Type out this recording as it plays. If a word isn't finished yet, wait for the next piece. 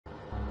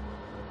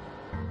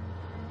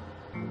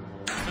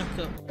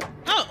Cool.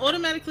 Oh,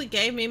 automatically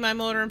gave me my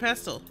mortar and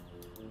pestle.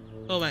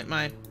 Oh,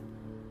 my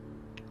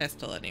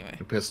pestle anyway.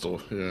 A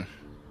pistol, yeah.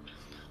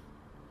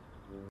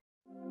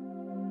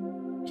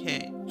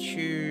 Okay,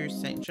 choose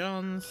St.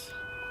 John's.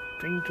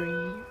 Dring,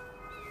 dring.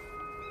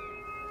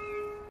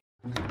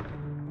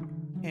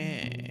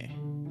 Okay.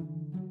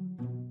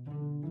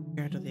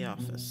 Go to the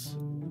office.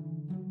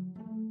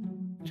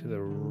 To the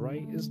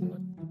right, isn't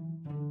it?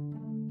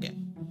 Yeah,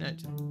 no.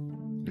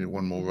 Yeah,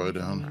 one more row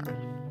down.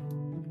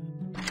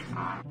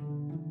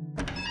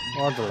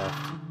 Or the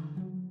left.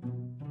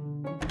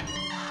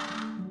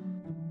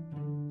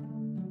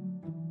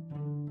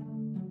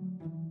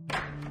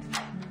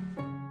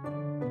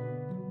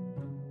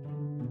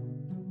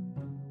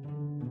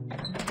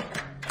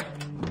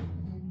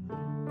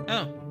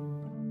 Oh.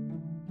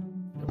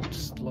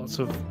 Just lots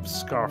of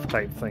scarf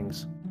type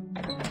things.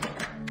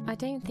 I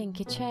don't think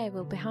a chair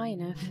will be high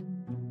enough.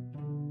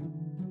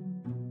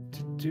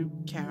 To do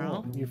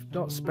Carol? what? You've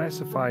not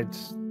specified.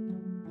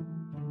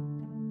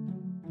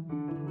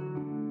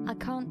 I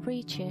can't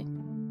reach it.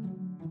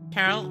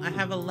 Carol, I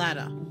have a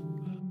ladder.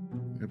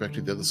 Go back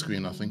to the other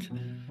screen, I think.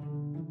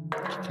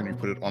 Can you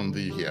put it on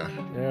the here?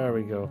 There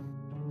we go.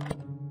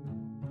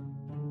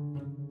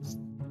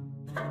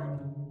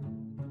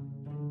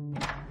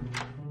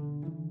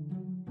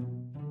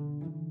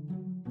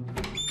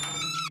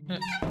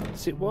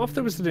 See, what if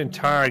there was an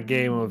entire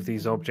game of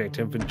these object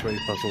inventory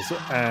puzzles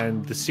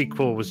and the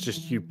sequel was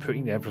just you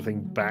putting everything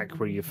back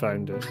where you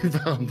found it?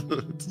 Found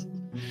it.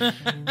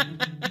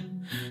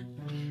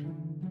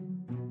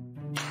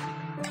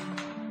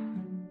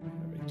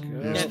 There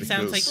we go. Yes, It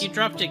sounds like because- you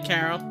dropped it,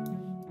 Carol.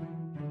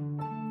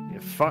 You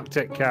fucked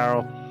it,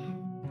 Carol.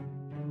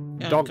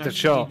 Oh, Docked gosh, the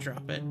shot. She did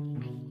drop it.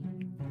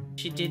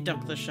 She did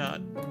duck the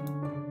shot.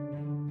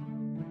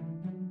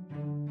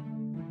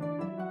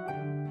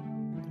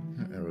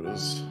 There it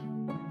is.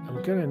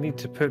 I'm gonna need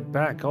to put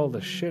back all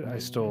the shit I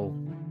stole.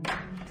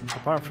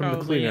 Apart from the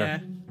Probably, cleaner. yeah.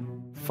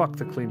 Fuck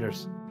the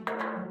cleaners.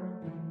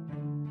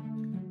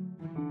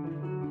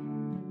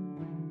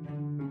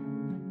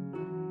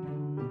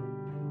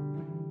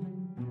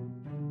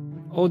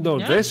 Oh no,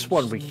 Yeah. this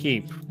one we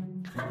keep.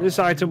 This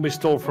item we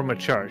stole from a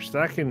church.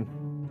 That can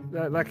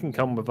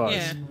come with us.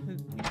 Yeah.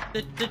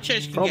 The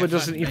church can Probably get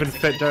doesn't fucked, even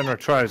basically. fit down our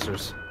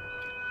trousers.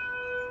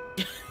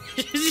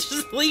 She's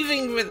just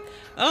leaving with...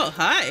 Oh,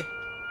 hi.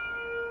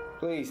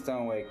 Please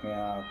don't wake me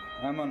up.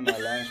 I'm on my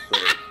lunch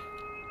break.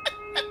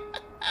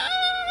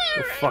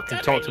 Don't fucking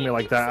talk to me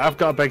like that. I've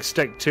got a big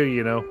stick too,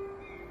 you know.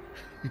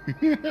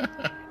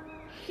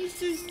 He's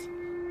just...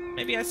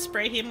 Maybe I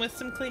spray him with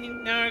some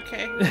cleaning... No,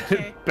 okay.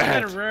 Okay. I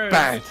Bad, got a rose.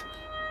 bad.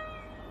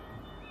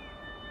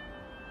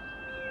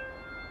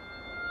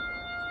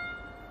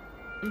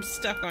 I'm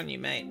stuck on you,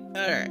 mate.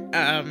 Alright,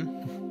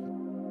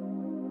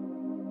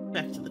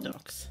 back to the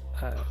docks.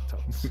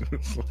 Docks.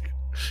 It's like,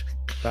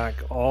 Back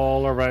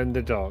all around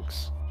the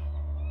docks.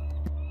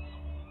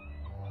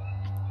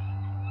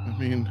 I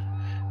mean,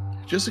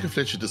 Jessica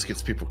Fletcher just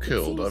gets people It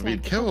killed. I seems mean,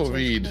 like the Carol bottle's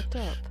Reed plugged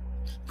up.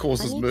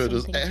 causes I need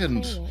murders something to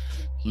and clear it.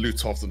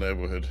 loots off the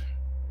neighborhood.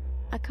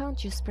 I can't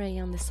just spray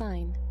on the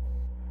sign.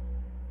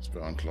 It's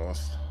brown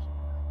cloth.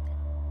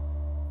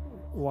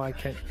 Why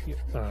can't you?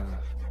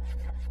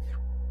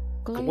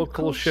 Global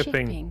Local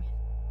shipping.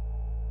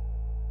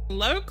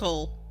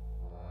 Local?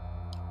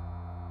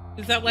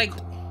 Is that like...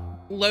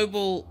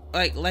 global...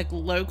 Like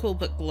local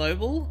but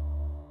global?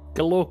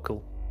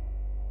 Local.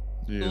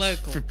 Yes.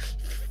 Local.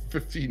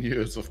 15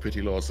 years of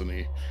petty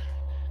larceny.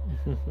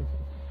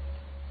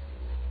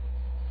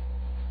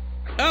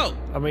 Oh!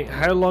 I mean,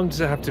 how long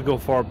does it have to go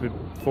for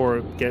before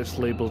it gets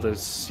labeled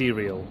as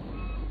cereal?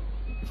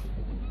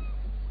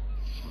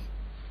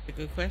 A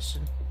good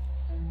question.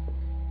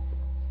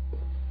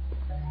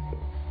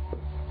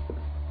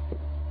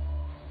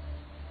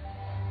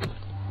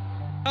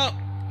 Oh!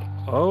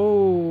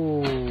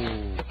 Oh.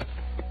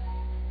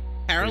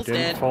 Carol's They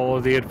didn't dead. follow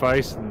the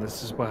advice, and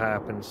this is what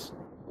happens.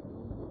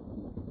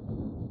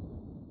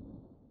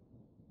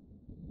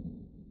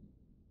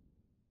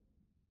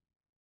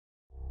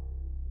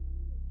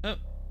 Oh.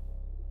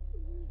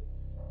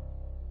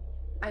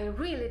 I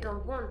really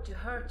don't want to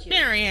hurt you.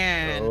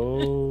 Marianne!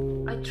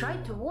 Oh. I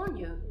tried to warn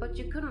you, but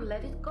you couldn't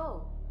let it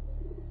go.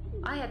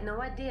 I had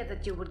no idea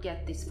that you would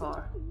get this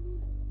far.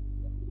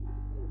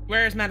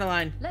 Where is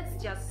Madeline?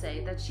 Let's just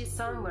say that she's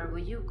somewhere where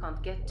you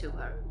can't get to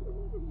her.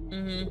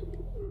 Mm-hmm.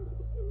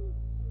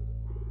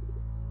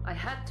 I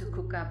had to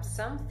cook up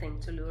something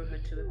to lure her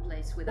to a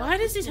place without Why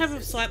does this have a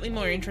witnesses. slightly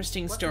more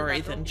interesting Wasn't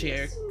story that than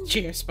obvious?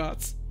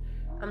 Geospots?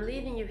 I'm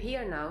leaving you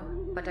here now,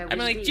 but I will I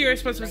mean, like, be with you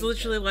Geospots was later.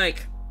 literally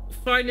like,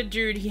 find a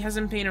dude, he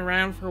hasn't been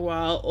around for a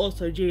while,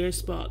 also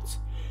Geospots.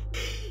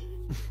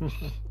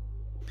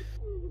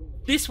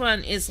 This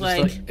one is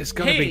like, it's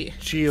gotta be hey,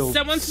 Geo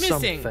someone's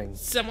missing, something.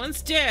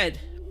 someone's dead.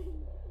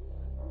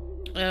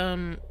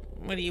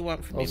 What do you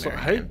want from Also, me,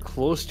 how Marianne?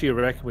 close do you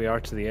reckon we are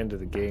to the end of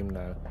the game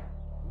now?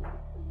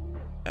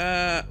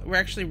 We're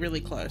actually really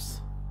close.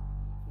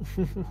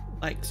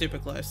 Like, super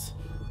close.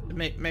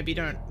 Maybe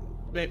don't.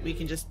 Maybe we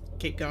can just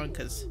keep going,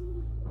 because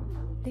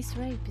This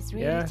rope is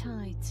really Yeah.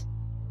 tight.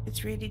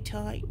 It's really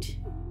tight.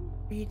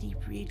 Really,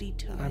 really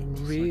tight. I'm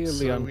really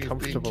So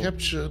uncomfortable. we've been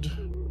captured,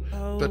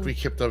 Oh. but we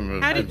kept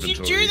them. How did you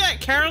do that,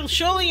 Carol?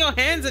 Surely your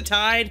hands are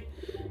tied.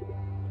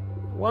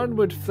 One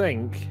would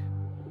think.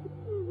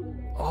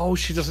 Oh,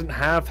 she doesn't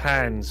have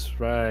hands.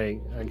 Right,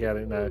 I get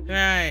it now.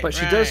 Right. But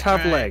she does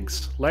have right.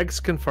 legs. Legs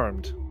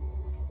confirmed.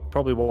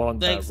 Probably want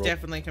Legs that rope.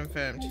 definitely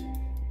confirmed.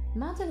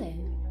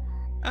 Madeline.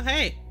 Oh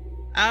hey.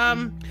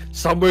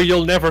 Somewhere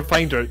you'll never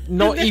find her.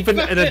 Not even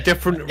in a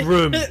different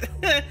room.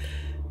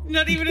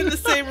 Not even in the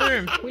same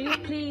room. Will you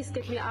please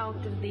get me out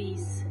of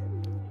these?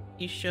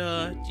 You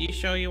sure? You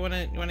sure you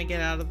wanna get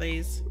out of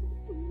these?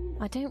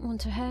 I don't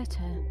want to hurt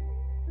her.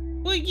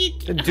 Well, you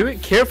Then do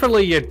it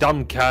carefully, you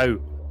dumb cow.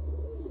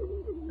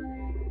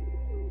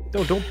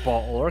 No, don't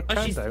bottle her.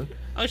 Calm down.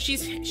 Oh,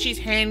 she's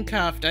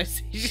handcuffed. I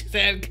see she's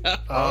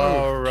handcuffed.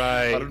 All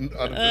right. I don't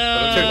Took me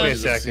a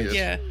just see second. it.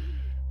 Yeah.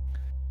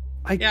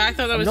 I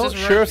thought that was I'm just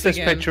not sure ropes if this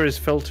again. picture is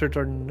filtered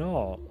or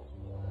not.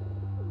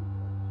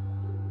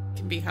 It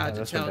can be hard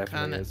to this one tell, can't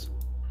definitely it? is.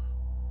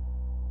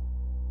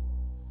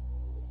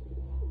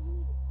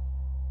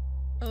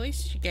 At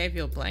least she gave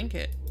you a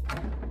blanket.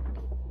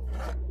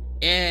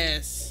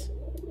 Yes.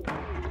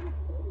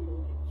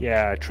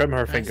 Yeah, trim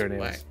her Nice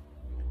fingernails. whack.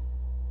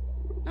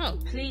 Oh,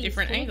 Please,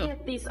 different can angle. you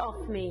get these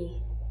off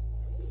me?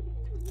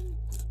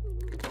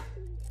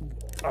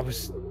 I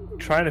was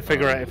trying to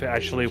figure out if it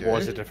actually Okay.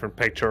 was a different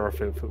picture or if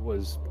it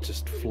was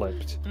just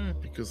flipped.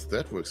 Because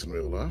that works in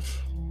real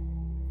life.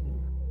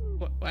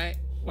 Why?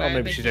 Well, why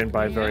maybe did she you didn't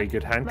buy bring her? very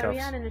good handcuffs.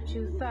 Marianne and the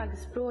two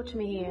thugs brought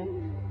me here,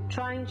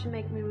 trying to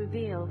make me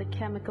reveal the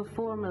chemical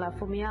formula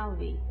for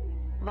Mialvi,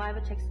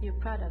 Vivatech's new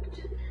product,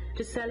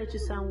 to sell it to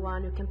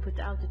someone who can put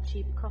out a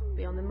cheap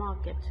copy on the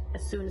market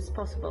as soon as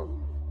possible.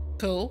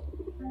 Cool.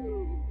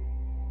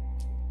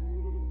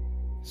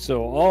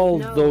 So all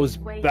No, those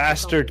it's way too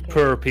bastard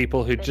complicated. poor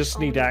people who There's just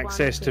need only one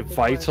access to printed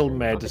vital version of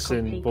the medicine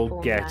complete will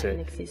formula get in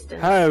it.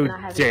 existence, How and I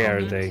have it dare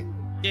on me. they?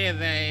 Yeah,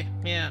 they.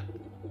 Yeah.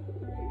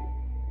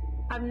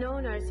 I've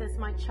known her since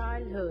my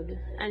childhood,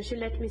 and she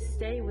let me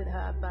stay with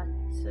her, but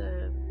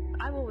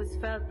I've always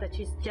felt that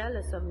she's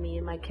jealous of me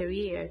and my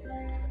career.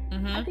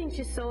 I think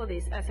she saw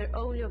this as her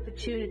only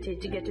opportunity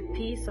to get a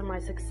piece of my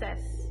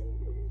success.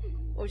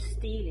 Or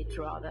steal it,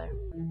 rather.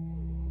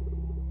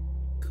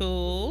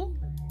 Cool.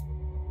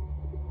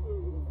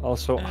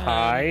 Also,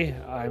 hi,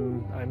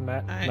 I'm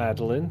Hi.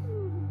 Madeline.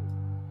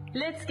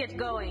 Let's get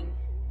going.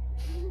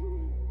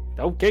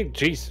 Okay,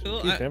 jeez,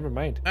 Cool, Jeez, never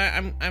mind.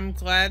 I'm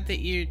glad that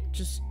you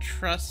just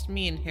trust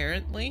me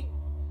inherently.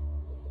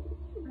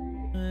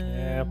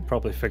 Yeah,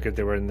 probably figured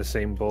they were in the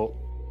same boat.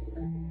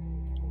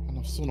 And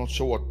I'm still not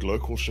sure what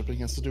local shipping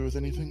has to do with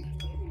anything.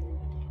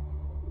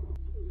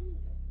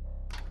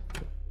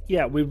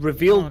 Yeah, we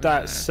revealed Oh,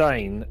 that no.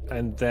 sign,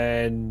 and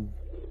then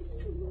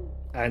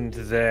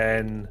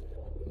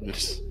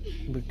Yes.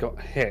 we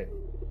got hit.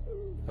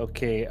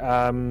 Okay,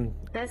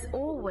 There's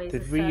always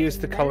Did a we use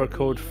certain the color melody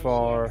code when she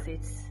for-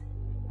 exits.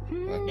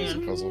 That was a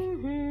puzzle.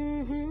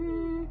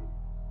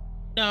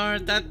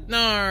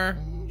 No.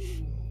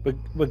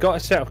 we got a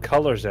set of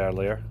colors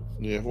earlier.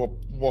 Yeah,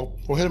 we'll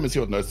hit him and see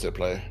what notes they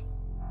play.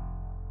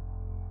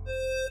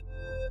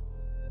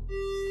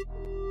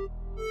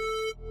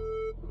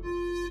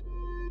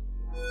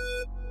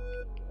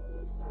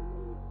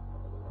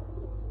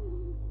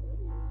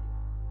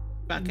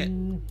 Bucket.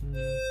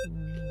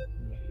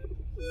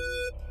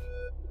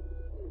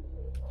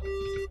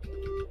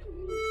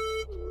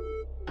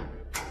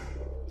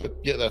 But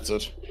yeah, that's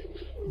it.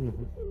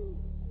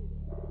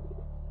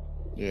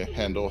 Yeah,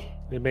 handle.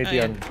 They made Oh, the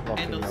yeah, unlocking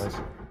handles.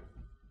 noise.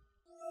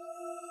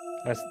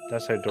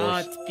 That's how Oh,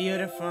 doors. it's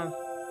beautiful.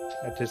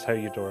 That is how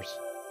you doors.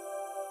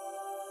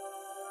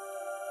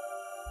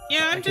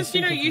 Yeah, I I'm can just,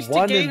 think of used to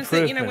one games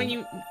that, when improvement.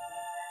 you...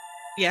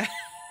 Yeah.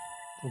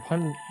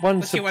 One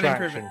What's your one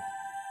subtraction. improvement?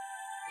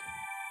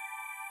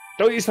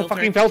 Don't use the Filter.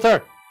 fucking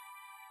filter.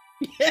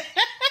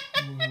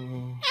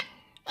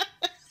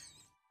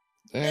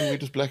 And we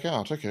just black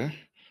out, okay.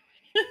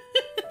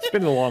 It's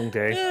been a long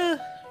day.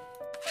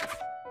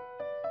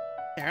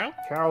 Carol?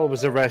 Carol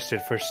was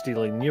arrested for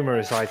stealing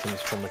numerous items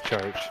from a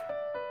church.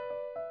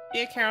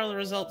 Yeah, Carol, the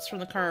results from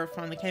the car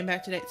finally came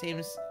back today, it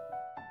seems.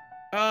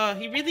 Oh,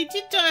 he really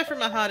did die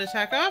from a heart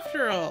attack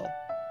after all.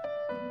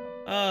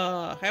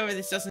 Oh, however,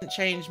 this doesn't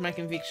change my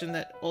conviction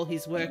that all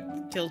his work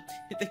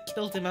that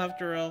killed him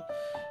after all.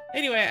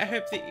 Anyway, I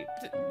hope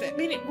that I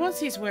mean, it was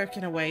his work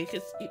in a way,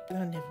 because...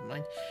 Oh, never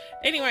mind.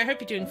 Anyway, I hope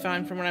you're doing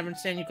fine. From what I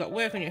understand, you've got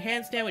work on your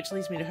hands now, which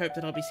leads me to hope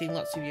that I'll be seeing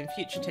lots of you in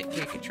future. Take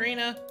care,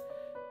 Katrina.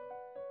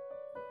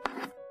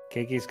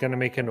 Kiki's gonna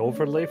make an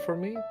overlay for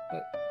me?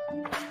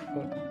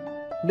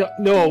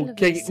 No, All of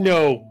Kiki, this,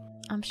 no!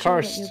 I'm sure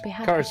Cursed, that you'll be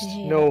happy cursed, to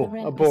hear no, that the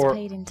rent abort. was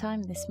paid in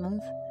time this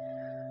month.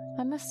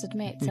 I must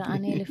admit that I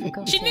nearly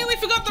forgot She it, nearly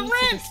forgot the due to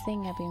rent! this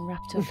thing I've been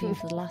wrapped up in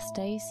for the last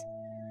days.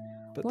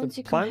 But Once the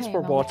you come plants home,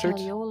 were I will watered.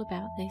 tell you all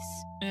about this.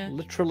 Yeah.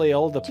 Literally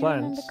all the Do you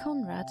remember plants.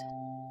 Conrad?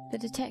 The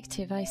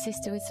detective I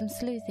assisted with some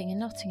sleuthing in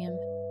Nottingham.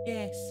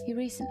 Yes. He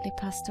recently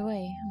passed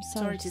away, I'm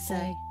sorry to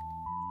say.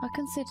 I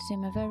considered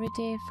him a very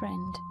dear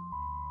friend,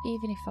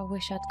 even if I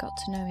wish I'd got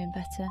to know him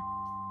better.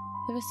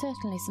 There were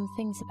certainly some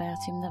things about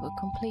him that were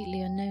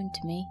completely unknown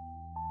to me.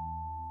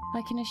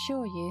 I can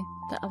assure you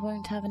that I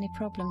won't have any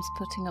problems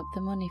putting up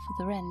the money for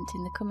the rent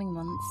in the coming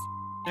months.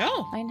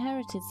 Oh. I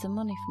inherited some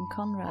money from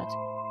Conrad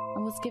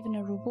and was given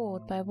a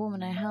reward by a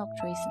woman I helped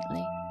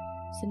recently,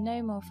 so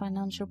no more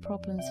financial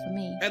problems for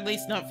me. At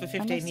least not for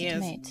 15 I must years.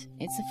 admit,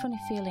 it's a funny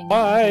feeling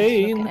not having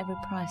to look Fine. at every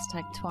price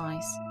tag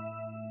twice.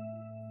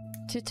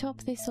 To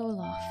top this all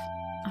off,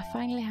 I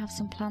finally have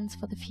some plans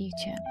for the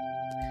future.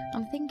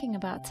 I'm thinking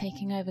about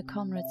taking over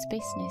Conrad's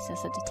business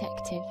as a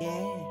detective.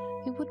 Yeah.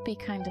 It would be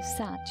kind of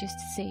sad just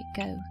to see it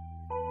go.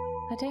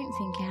 I don't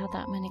think he had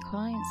that many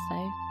clients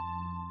though.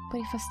 But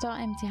if I start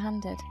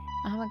empty-handed,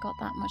 I haven't got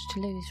that much to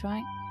lose,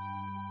 right?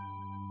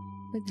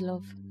 With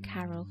love,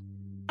 Carol.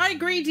 I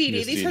agree, Dee Dee.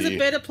 Yes, This Dee has a Dee.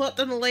 better plot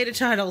than the later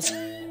titles.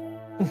 Yeah,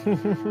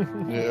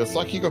 it's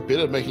like he got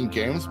better at making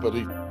games, but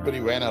he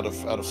ran out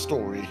of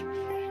story.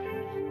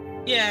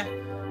 Yeah.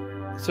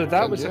 So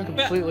that was Yeah. a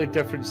completely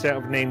different set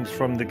of names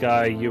from the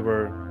guy you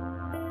were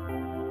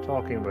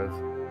talking with.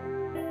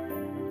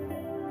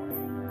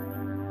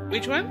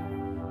 Which one?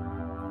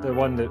 The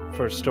one that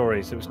for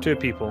stories. It was two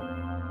people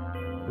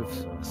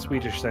with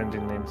Swedish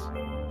sounding names.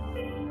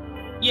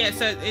 Yeah,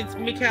 so it's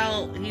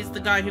Mikael. He's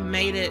the guy who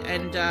made it,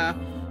 and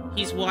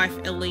his wife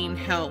Eileen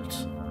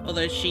helped.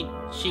 Although she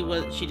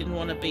didn't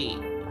want to be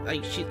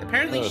like she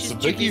apparently she's So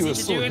too Vicky busy was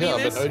to still do any here,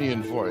 of but this. only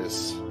in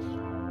voice.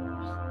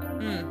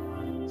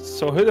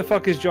 So who the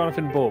fuck is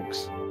Jonathan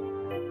Boakes?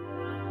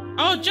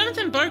 Oh,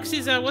 Jonathan Boakes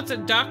is what's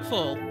it?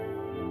 Darkfall.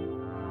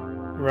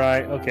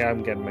 Right, okay,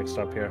 I'm getting mixed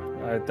up here.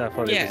 I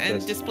thought Yeah, it and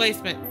was this.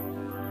 Displacement.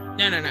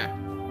 No.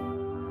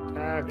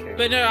 Okay.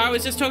 But no, I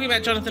was just talking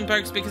about Jonathan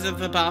Boakes because of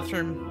the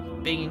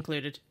bathroom being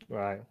included,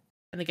 Right.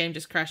 and the game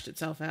just crashed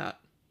itself out.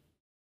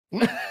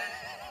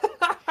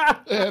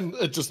 And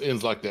it just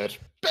ends like that.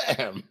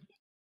 Bam!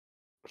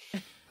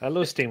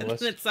 Hello, Steamless.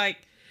 And it's like,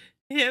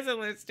 here's a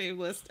list, team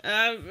list.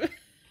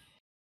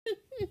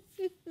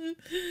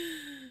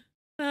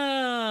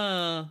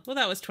 Oh, well,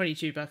 that was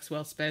 $22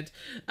 well spent.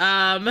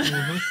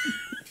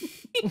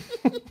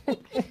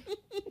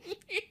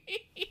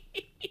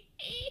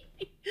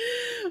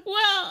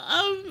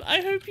 Well,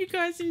 I hope you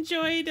guys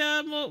enjoyed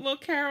more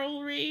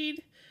Carol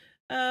Reed.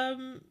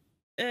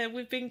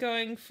 We've been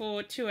going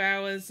for 2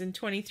 hours and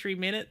 23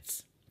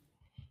 minutes.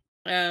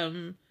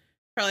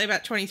 Probably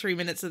about 23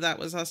 minutes of that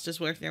was us just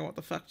working out what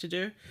the fuck to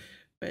do.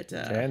 But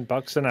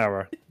 $10 an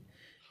hour.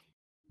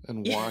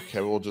 And why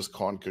Carol just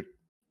can't go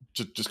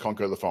to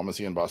the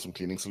pharmacy and buy some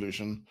cleaning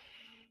solution.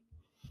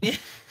 Yeah.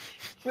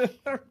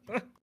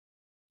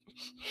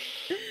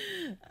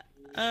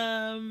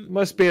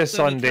 Must be a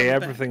So we Sunday. come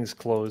back. Everything's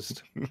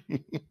closed.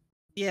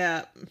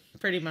 Yeah,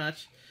 pretty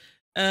much.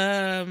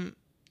 I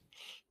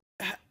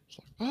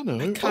I know.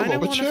 I kind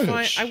of rob a want to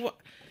find. church.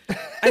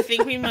 I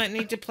think we might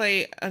need to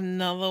play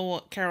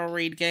another Carol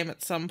Reed game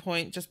at some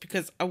point, just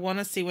because I want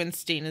to see when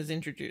Stina's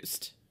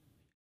introduced.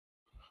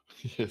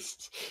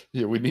 Yes.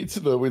 Yeah, we need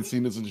to know when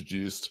scene is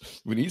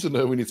introduced. We need to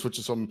know when he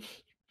switches from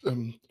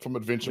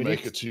Adventure We need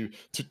Maker to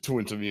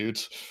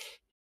Intermute.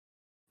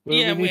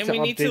 Yeah, we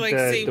need to, like,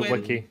 see the when-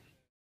 wiki.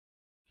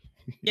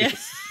 Yeah.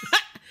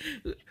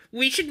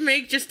 We should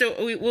make just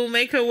we'll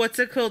make a what's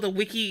it called, a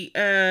wiki,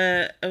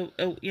 a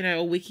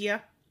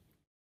wikia.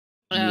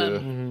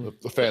 The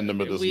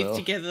fandom it is Weave now.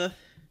 together.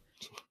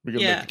 We're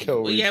gonna Yeah, make the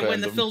Carol Reed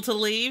when the fandom. filter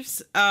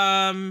leaves,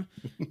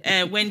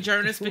 when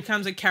Jonas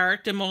becomes a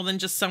character more than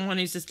just someone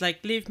who's just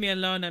like, leave me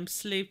alone, I'm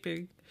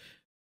sleeping.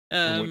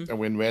 And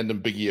when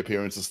random Biggie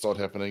appearances start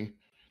happening.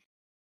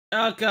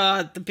 Oh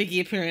god, the Biggie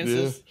Yeah.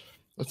 appearances.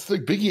 It's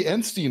like Biggie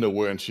and Stina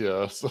weren't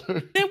here, so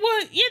There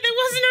wasn't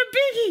no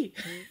Biggie.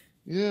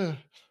 yeah.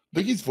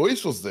 Biggie's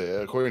voice was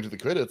there according to the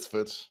credits,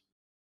 but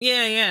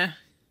Yeah.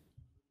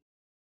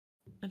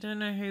 I don't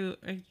know who.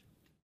 I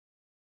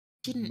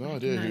didn't. No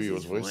idea who recognize he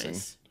was his voicing.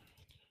 voice.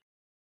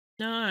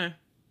 No.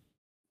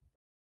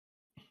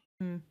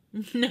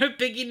 No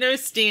Biggie, no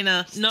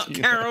Stina, not Stina.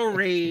 Carol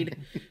Reed.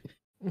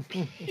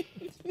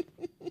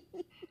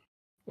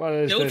 What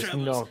is No this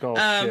troubles.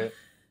 knockoff shit?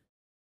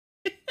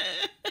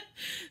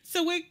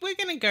 So we're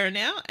gonna go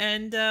now,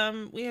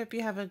 and we hope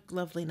you have a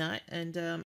lovely night, and